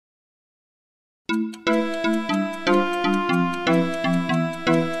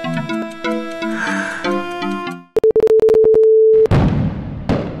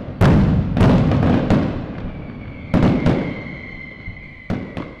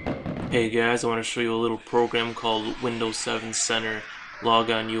Hey guys, I want to show you a little program called Windows 7 Center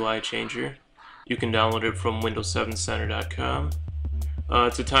Logon UI Changer. You can download it from windows7center.com.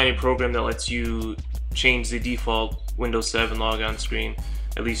 It's a tiny program that lets you change the default Windows 7 logon screen,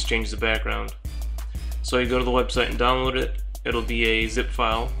 at least change the background. So you go to the website and download it. It'll be a zip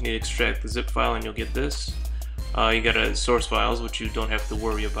file. You need to extract the zip file and you'll get this. You got a source files, which you don't have to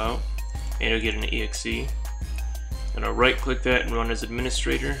worry about, and you'll get an exe. And I'll right click that and run as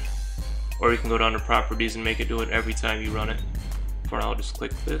administrator. Or you can go down to properties and make it do it every time you run it. For now, I'll just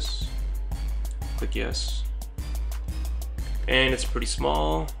click this. Click yes. And it's pretty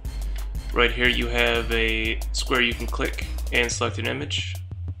small. Right here you have a square you can click and select an image.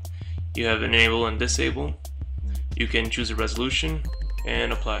 You have enable and disable. You can choose a resolution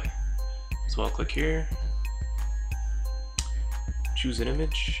and apply. So I'll click here. Choose an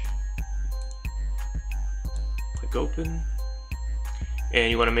image. Click open. And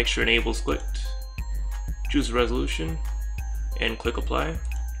you want to make sure enable is clicked. Choose a resolution and click apply.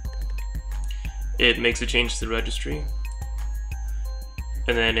 It makes a change to the registry,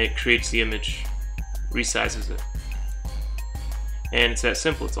 and then it creates the image, resizes it, and it's that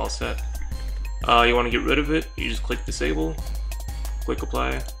simple. It's all set. You want to get rid of it, you just click disable, click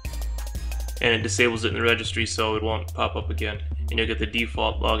apply, and it disables it in the registry so it won't pop up again, and you'll get the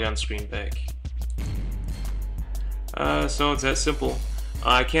default logon screen back. So it's that simple.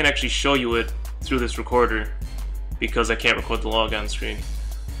 I can't actually show you it through this recorder because I can't record the logon screen,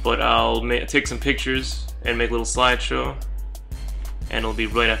 but I'll take some pictures and make a little slideshow, and it'll be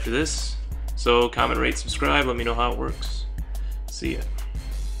right after this. So comment, rate, subscribe, let me know how it works. See ya.